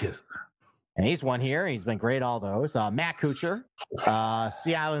 And he's won here. He's been great, all those. Matt Kuchar,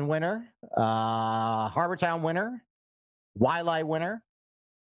 Sea Island winner, Harbor Town winner, Waialae winner,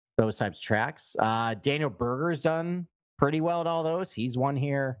 those types of tracks. Daniel Berger's done pretty well at all those. He's won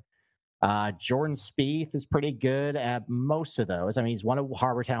here. Jordan Spieth is pretty good at most of those. I mean, he's won at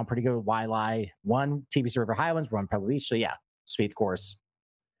Harbor Town, pretty good with Waialae, won TPC River Highlands, won Pebble Beach. So yeah, Spieth course.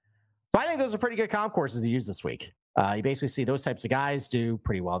 So I think those are pretty good comp courses to use this week. You basically see those types of guys do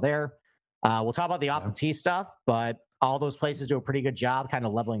pretty well there. We'll talk about the off the tee stuff, but all those places do a pretty good job kind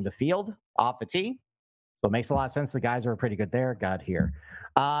of leveling the field off the tee. So it makes a lot of sense. The guys are pretty good there. Got here.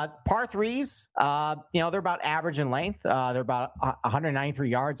 Par threes, they're about average in length. They're about 193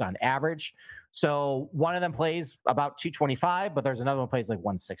 yards on average. So one of them plays about 225, but there's another one plays like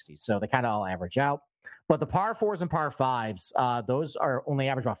 160. So they kind of all average out. But the par fours and par fives, those are only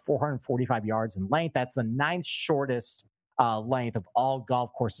average about 445 yards in length. That's the 9th shortest length of all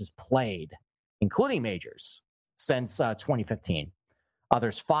golf courses played, including majors, since 2015.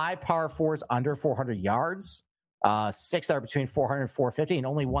 There's 5 par fours under 400 yards, 6 that are between 400 and 450, and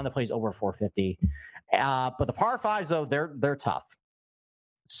only one that plays over 450. But the par fives, though, they're tough.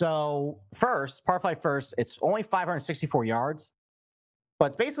 So first, par five first, it's only 564 yards, but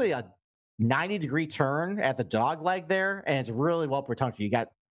it's basically a 90-degree turn at the dog leg there, and it's really well protected. You got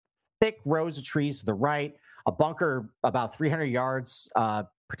thick rows of trees to the right, a bunker about 300 yards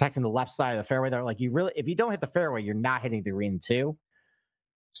protecting the left side of the fairway there. Like if you don't hit the fairway, you're not hitting the green too.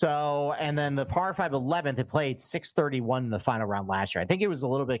 So, and then the par 5 11th, it played 631 in the final round last year. I think it was a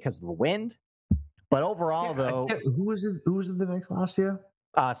little bit because of the wind, but overall, though, who was in the mix last year?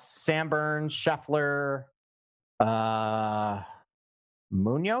 Sam Burns, Scheffler,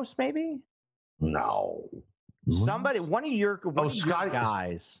 Munoz, maybe. No, somebody, one of your Scotty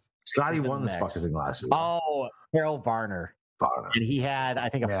guys. Scotty won this fucking thing last year. Oh, Harold Varner. And he had, I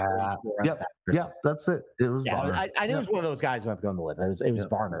think, a 44. Yep, that's it. It was Varner. I knew it was one of those guys who have going to live. It was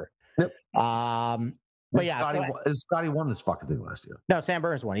Varner. Yep. But yeah, Scotty won this fucking thing last year. No, Sam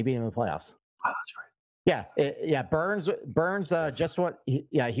Burns won. He beat him in the playoffs. Oh, that's right. Yeah, Burns. Just what?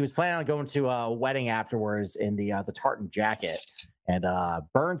 He was planning on going to a wedding afterwards in the tartan jacket, and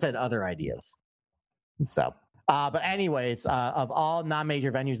Burns had other ideas. So, but anyways, of all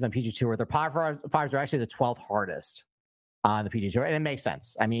non-major venues in the PGA Tour, the par fives are actually the 12th hardest on the PGA Tour, and it makes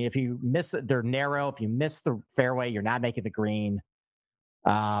sense. I mean, if you miss they're narrow. If you miss the fairway, you're not making the green.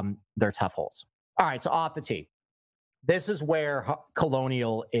 They're tough holes. All right, so off the tee. This is where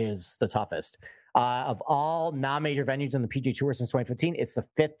Colonial is the toughest. Of all non-major venues in the PGA Tour since 2015, it's the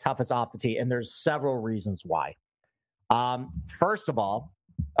 5th toughest off the tee, and there's several reasons why. First of all,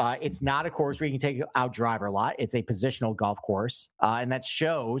 it's not a course where you can take out driver a lot. It's a positional golf course, and that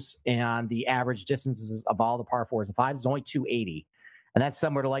shows in the average distances of all the par 4s and 5s is only 280. And that's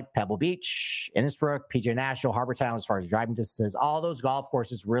similar to like Pebble Beach, Innisbrook, PGA National, Harbour Town, as far as driving distances. All those golf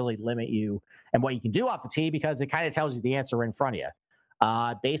courses really limit you and what you can do off the tee because it kind of tells you the answer in front of you.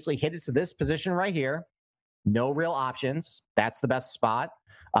 Basically hit it to this position right here. No real options. That's the best spot.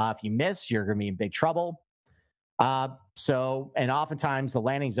 If you miss, you're going to be in big trouble. And oftentimes the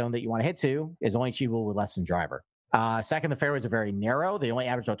landing zone that you want to hit to is only achievable with less than driver. Second, the fairways are very narrow. They only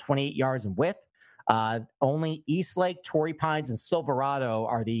average about 28 yards in width. Only East Lake, Torrey Pines, and Silverado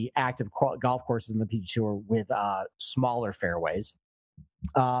are the active golf courses in the PGA Tour with smaller fairways.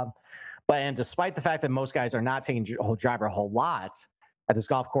 And despite the fact that most guys are not taking driver a whole lot at this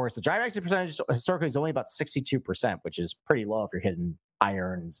golf course, the driver exit percentage historically is only about 62%, which is pretty low if you're hitting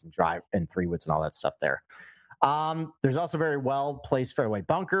irons and drive and 3-woods and all that stuff there. There's also very well placed fairway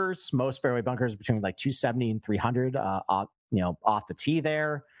bunkers. Most fairway bunkers between like 270 and 300 off the tee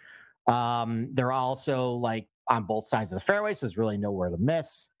there. They're also like on both sides of the fairway, so there's really nowhere to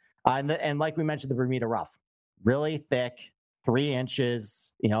miss. And like we mentioned, the Bermuda rough, really thick, 3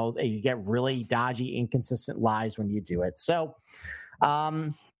 inches. You get really dodgy, inconsistent lies when you do it. So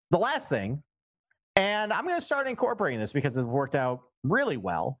the last thing, and I'm going to start incorporating this because it worked out really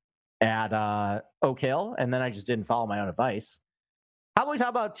well at Oak Hill, and then I just didn't follow my own advice. How about we talk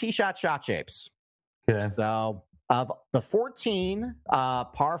about tee shot shapes? Okay. So of the 14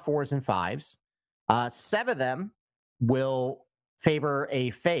 par 4s and 5s, 7 of them will favor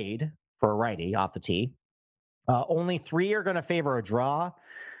a fade for a righty off the tee. Only 3 are going to favor a draw.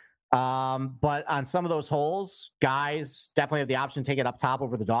 But on some of those holes, guys definitely have the option to take it up top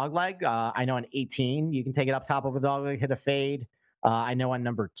over the dog leg. I know on 18, you can take it up top over the dog leg, hit a fade. I know on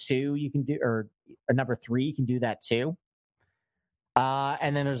number 2, you can do, or number 3, you can do that too.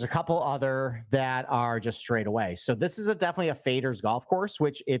 And then there's a couple other that are just straight away. So this is definitely a faders golf course,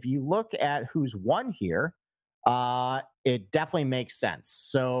 which if you look at who's won here, it definitely makes sense.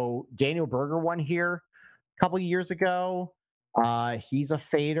 So Daniel Berger won here a couple of years ago. He's a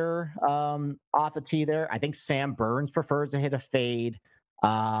fader off the tee there. I think Sam Burns prefers to hit a fade.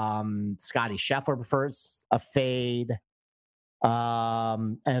 Scotty Scheffler prefers a fade.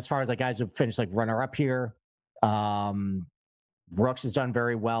 And as far as like guys who finished like runner up here, Brooks has done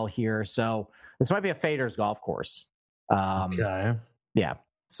very well here. So this might be a faders golf course. Okay. Yeah.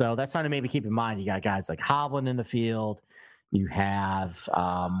 So that's something to maybe keep in mind. You got guys like Hovland in the field. You have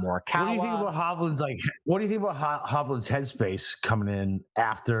Morikawa. What do you think about Hovland's Hovland's headspace coming in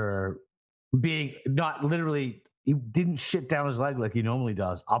after being not literally, he didn't shit down his leg like he normally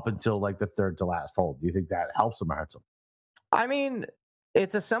does up until like the third to last hole? Do you think that helps him or hurts him? I mean,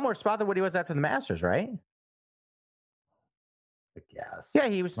 it's a similar spot to what he was after the Masters, right? I guess. Yeah,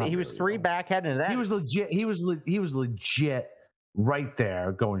 he was 3 back heading into that. He was legit right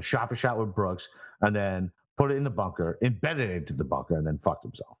there, going shot for shot with Brooks, and then put it in the bunker, embedded it into the bunker, and then fucked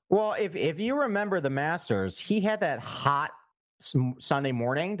himself. Well, if you remember the Masters, he had that hot Sunday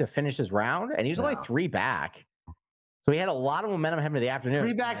morning to finish his round, and he was only 3 back. So he had a lot of momentum heading to the afternoon.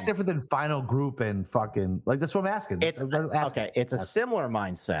 3 back's different than final group and fucking like that's what I'm asking. It's a similar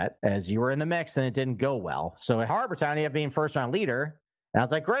mindset as you were in the mix and it didn't go well. So at Harbour Town, he had being first round leader, and I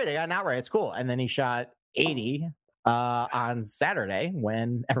was like, great, I got an outright, it's cool. And then he shot 80 on Saturday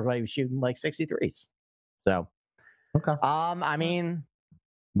when everybody was shooting like 63s. So okay. I mean,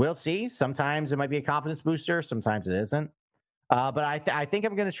 we'll see. Sometimes it might be a confidence booster, sometimes it isn't. But I think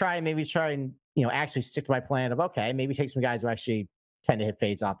I'm going to try and actually stick to my plan of, okay, maybe take some guys who actually tend to hit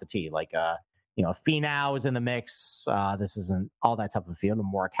fades off the tee. Like, Finau is in the mix. This isn't all that tough of a field.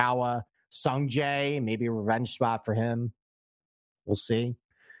 Morikawa, Sung Jae, maybe a revenge spot for him. We'll see.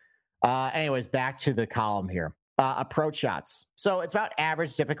 Anyways, back to the column here. Approach shots. So it's about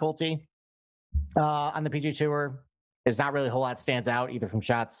average difficulty on the PGA Tour. There's not really a whole lot stands out either from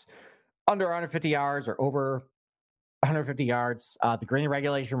shots under 150 yards or over 150 yards. The green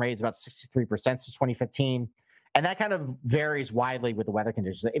regulation rate is about 63% since 2015. And that kind of varies widely with the weather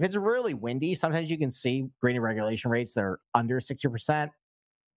conditions. If it's really windy, sometimes you can see green regulation rates that are under 60%.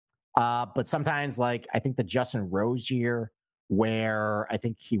 But sometimes, like I think the Justin Rose year, where I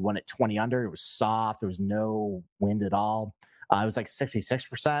think he won at 20 under, it was soft. There was no wind at all. It was like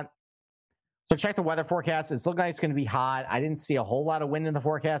 66%. So check the weather forecast. It's looking like it's going to be hot. I didn't see a whole lot of wind in the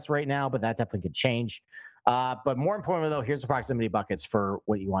forecast right now, but that definitely could change. But more importantly, though, here's the proximity buckets for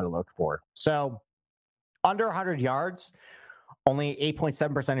what you want to look for. So under 100 yards, only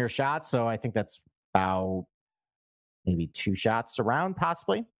 8.7% of your shots. So I think that's about maybe 2 shots around,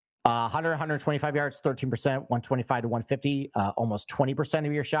 possibly. 125 yards, 13%, 125 to 150, almost 20%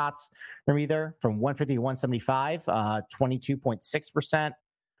 of your shots are either from 150 to 175, 22.6%.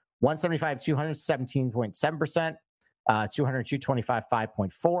 175, 200, 17.7%, 200, 225, 5.4,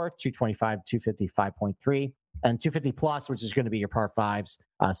 225, 250, 5.3, and 250 plus, which is going to be your par fives,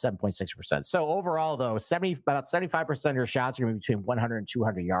 7.6%. So overall, though, about 75% of your shots are going to be between 100 and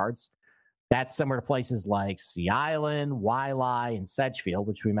 200 yards. That's similar to places like Sea Island, Waialae, and Sedgefield,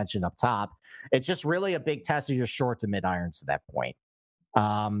 which we mentioned up top. It's just really a big test of your short to mid irons at that point.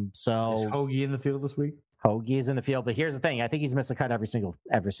 So is Hoagie in the field this week? Hoagie is in the field, but here's the thing: I think he's missed a cut every single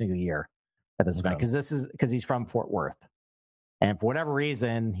year at this event because he's from Fort Worth, and for whatever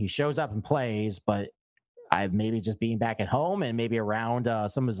reason he shows up and plays. But I maybe just being back at home and maybe around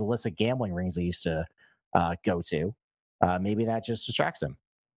some of his illicit gambling rings he used to go to, maybe that just distracts him.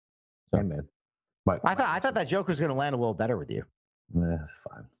 So, hey, man, I thought that joke was going to land a little better with you. That's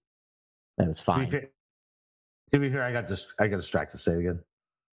fine. It was fine. To be fair, I got distracted. Say it again.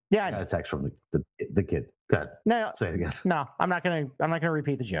 Yeah, I got a text from the kid. Go ahead. No, say it again. No, I'm not gonna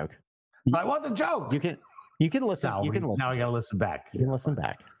repeat the joke. But I want the joke. You can listen. Now, you can listen. Now I got to listen back. You can listen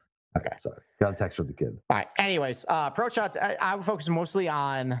back. Okay, sorry. Got a text from the kid. All right. Anyways, pro shots. I would focus mostly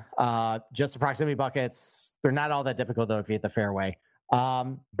on just the proximity buckets. They're not all that difficult though if you hit the fairway.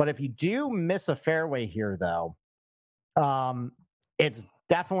 But if you do miss a fairway here, though, it's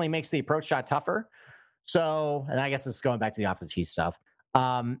definitely makes the approach shot tougher. So, and I guess it's going back to the off the tee stuff.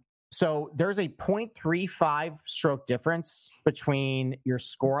 So there's a 0.35 stroke difference between your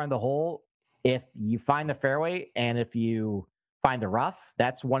score on the hole if you find the fairway and if you find the rough.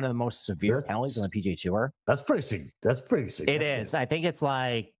 That's one of the most severe penalties on the PGA Tour. That's pretty significant. It is. I think it's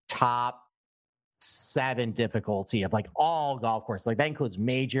like top 7 difficulty of like all golf courses. Like that includes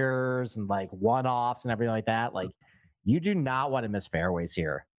majors and like one-offs and everything like that. Like you do not want to miss fairways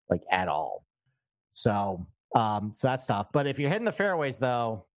here, like at all. So that's tough. But if you're hitting the fairways,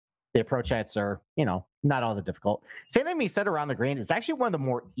 though, the approach shots are, not all that difficult. Same thing we said around the green. It's actually one of the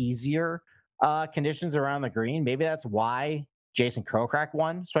more easier conditions around the green. Maybe that's why Jason Krokrak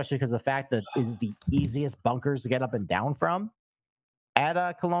won, especially because of the fact that it is the easiest bunkers to get up and down from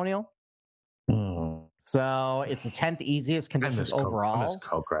at Colonial. So it's the 10th easiest conditions overall. I miss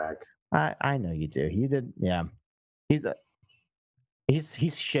Krokrak. I know you do. You did, yeah. He's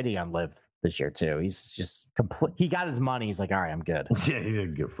shitty on live this year too. He's just complete. He got his money. He's like, all right, I'm good. Yeah, he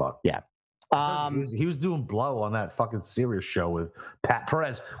didn't give a fuck. Yeah. He was doing blow on that fucking Sirius show with Pat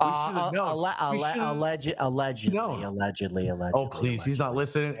Perez. We should have known. Allegedly. Oh, please. He's not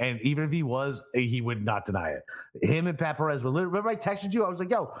listening. And even if he was, he would not deny it. Him and Pat Perez were literally, remember I texted you? I was like,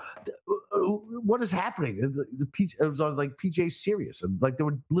 yo, what is happening? It was on like PGA Sirius. And like they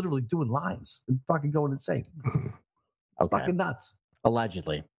were literally doing lines and fucking going insane. It's fucking nuts.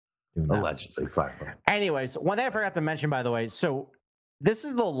 Allegedly. Fine. Anyways, one thing I forgot to mention, by the way, so this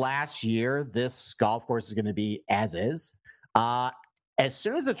is the last year this golf course is going to be as is. As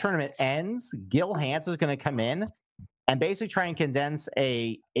soon as the tournament ends, Gil Hanse is going to come in and basically try and condense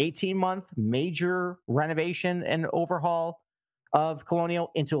a 18-month major renovation and overhaul of Colonial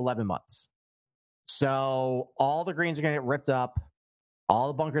into 11 months. So all the greens are going to get ripped up. All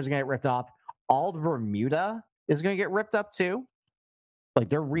the bunkers are going to get ripped off. All the Bermuda is going to get ripped up too. Like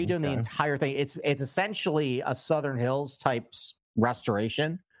they're redoing the entire thing. It's essentially a Southern Hills type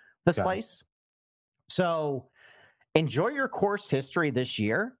restoration, this place. So enjoy your course history this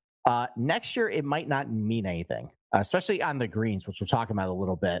year. Next year, it might not mean anything, especially on the greens, which we're talking about a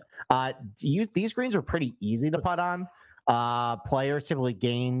little bit. These greens are pretty easy to putt on. Players typically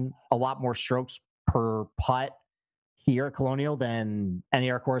gain a lot more strokes per putt here at Colonial than any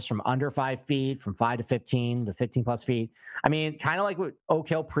other course from under 5 feet, from 5 to 15 to 15 plus feet. I mean, kind of like with Oak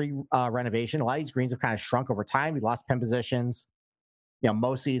Hill pre-renovation, a lot of these greens have kind of shrunk over time. We lost pin positions.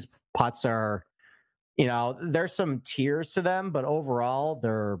 Most of these putts are, there's some tiers to them, but overall,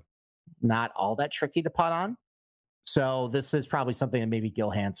 they're not all that tricky to putt on. So this is probably something that maybe Gil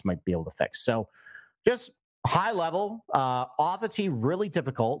Hanse might be able to fix. So just high level, off the tee, really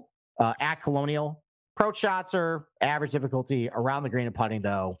difficult. At Colonial, approach shots are average difficulty. Around the green and putting,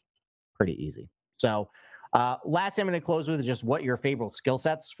 though, pretty easy. So last thing I'm going to close with is just what your favorite skill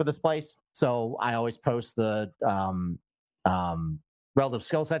sets for this place. So I always post the relative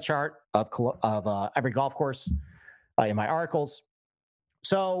skill set chart of every golf course in my articles.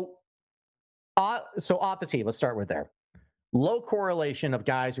 So off the tee, let's start with there. Low correlation of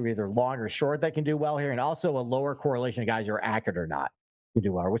guys who are either long or short that can do well here, and also a lower correlation of guys who are accurate or not can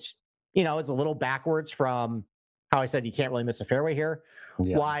do well, which, is a little backwards from how I said you can't really miss a fairway here.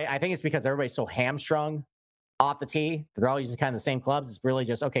 Yeah. Why? I think it's because everybody's so hamstrung off the tee. They're all using kind of the same clubs. It's really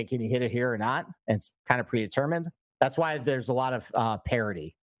just, okay, can you hit it here or not? And it's kind of predetermined. That's why there's a lot of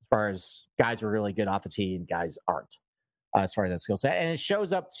parity as far as guys are really good off the tee and guys aren't as far as that skill set. And it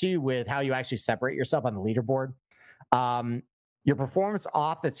shows up too with how you actually separate yourself on the leaderboard. Your performance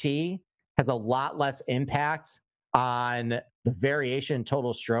off the tee has a lot less impact on the variation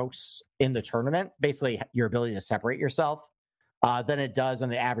total strokes in the tournament, basically your ability to separate yourself, than it does on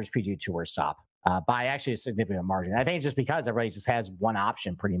the average PGA Tour stop by actually a significant margin. I think it's just because everybody just has one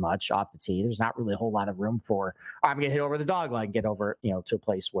option pretty much off the tee. There's not really a whole lot of room for, I'm going to hit over the dog leg, get over, to a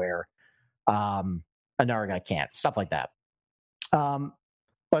place where another guy can't, stuff like that. But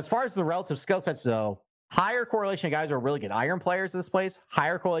as far as the relative skill sets, though, higher correlation of guys who are really good iron players at this place.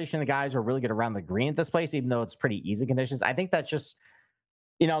 Higher correlation of guys who are really good around the green at this place, even though it's pretty easy conditions. I think that's just,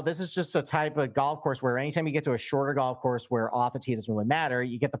 this is just a type of golf course where anytime you get to a shorter golf course where off the tee doesn't really matter,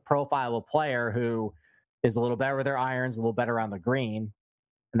 you get the profile of a player who is a little better with their irons, a little better on the green,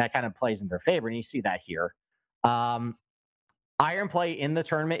 and that kind of plays in their favor. And you see that here. Iron play in the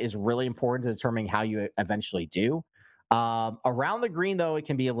tournament is really important to determining how you eventually do. Around the green, though, it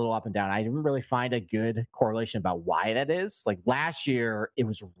can be a little up and down. I didn't really find a good correlation about why that is. Like last year, it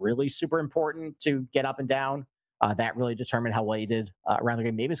was really super important to get up and down. That really determined how well you did around the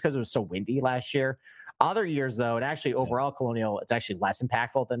green. Maybe it's because it was so windy last year. Other years, though, it actually overall Colonial, it's actually less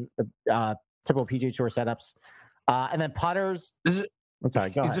impactful than the typical PGA Tour setups. And then putters. I'm sorry,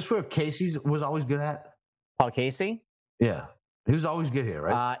 go ahead. Is this where Casey was always good at? Paul Casey? Yeah. He was always good here,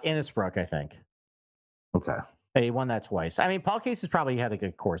 right? Innisbrook, I think. Okay. He won that twice. I mean, Paul Casey's probably had a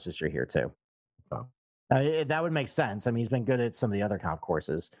good course history here, too. Oh. That would make sense. I mean, he's been good at some of the other comp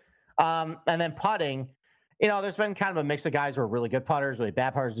courses. And then putting, there's been kind of a mix of guys who are really good putters, really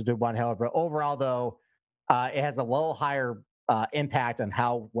bad putters who do one hell. But overall, though, it has a little higher impact on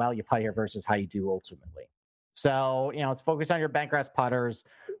how well you putt here versus how you do ultimately. So, it's focused on your bentgrass putters,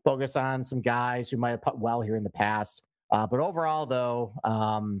 focus on some guys who might have put well here in the past. But overall, though,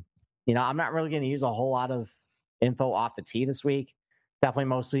 I'm not really going to use a whole lot of info off the tee this week. Definitely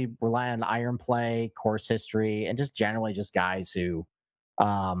mostly rely on iron play, course history, and just generally just guys who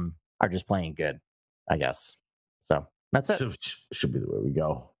are just playing good, I guess. So that's it. Should be the way we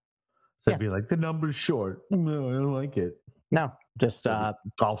go. So be like, the number's short. No, I don't like it. No, just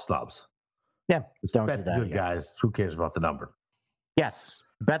golf snobs. Yeah, just don't bet do that. Good guys. Who cares about the number? Yes,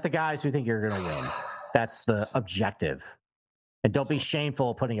 bet the guys who think you're going to win. That's the objective. And don't be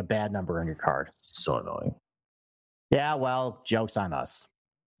shameful of putting a bad number on your card. So annoying. Yeah, well, joke's on us.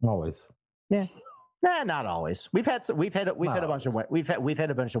 Always. Yeah. Nah, not always. We've had a bunch of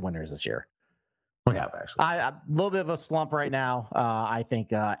winners this year. We have actually. A little bit of a slump right now. I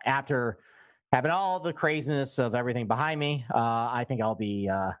think after having all the craziness of everything behind me, I think I'll be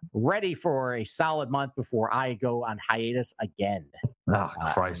ready for a solid month before I go on hiatus again. Oh,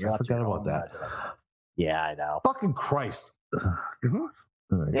 Christ. I forgot about that. Yeah, I know. Fucking Christ. Mm-hmm.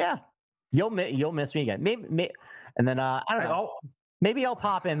 Right. Yeah. You'll miss me again. Maybe and then I don't know. Maybe I'll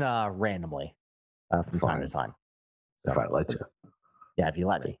pop in randomly from time to time. So, if I let you. Yeah, if you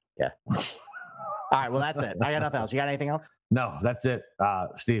let me. Yeah. All right. Well, that's it. I got nothing else. You got anything else? No, that's it.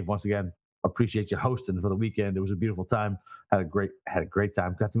 Steve, once again, appreciate you hosting for the weekend. It was a beautiful time. Had a great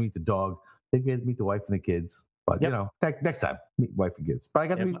time. Got to meet the dog. Didn't get to meet the wife and the kids. But next time, meet wife and kids. But I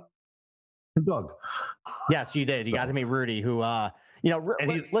got to meet the dog. Yes, you did. You got to meet Rudy, who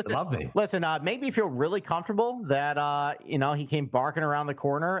listen, made me feel really comfortable that he came barking around the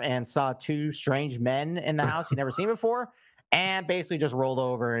corner and saw two strange men in the house he'd never seen before, and basically just rolled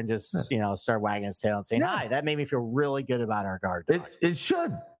over and just started wagging his tail and saying hi. That made me feel really good about our guard dog. It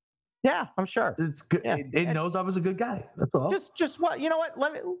should. Yeah, I'm sure. It's good. Yeah. It knows I was a good guy. That's all. Just what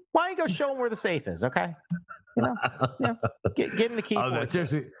why don't you go show him where the safe is, okay? Give him the key.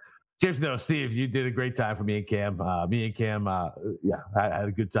 Seriously though, Steve, you did a great time for me and Cam. I had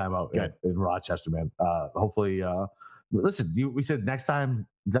a good time out in Rochester, man. Hopefully, listen, we said next time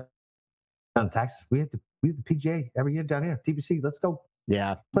down in Texas, we have to We have the PGA every year down here. TBC, let's go.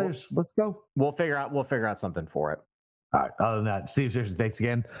 Yeah, players, let's go. We'll figure out something for it. All right. Other than that, Steve Searson, thanks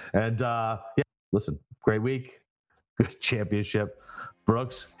again. And listen, great week, good championship.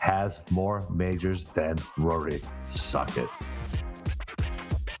 Brooks has more majors than Rory. Suck it.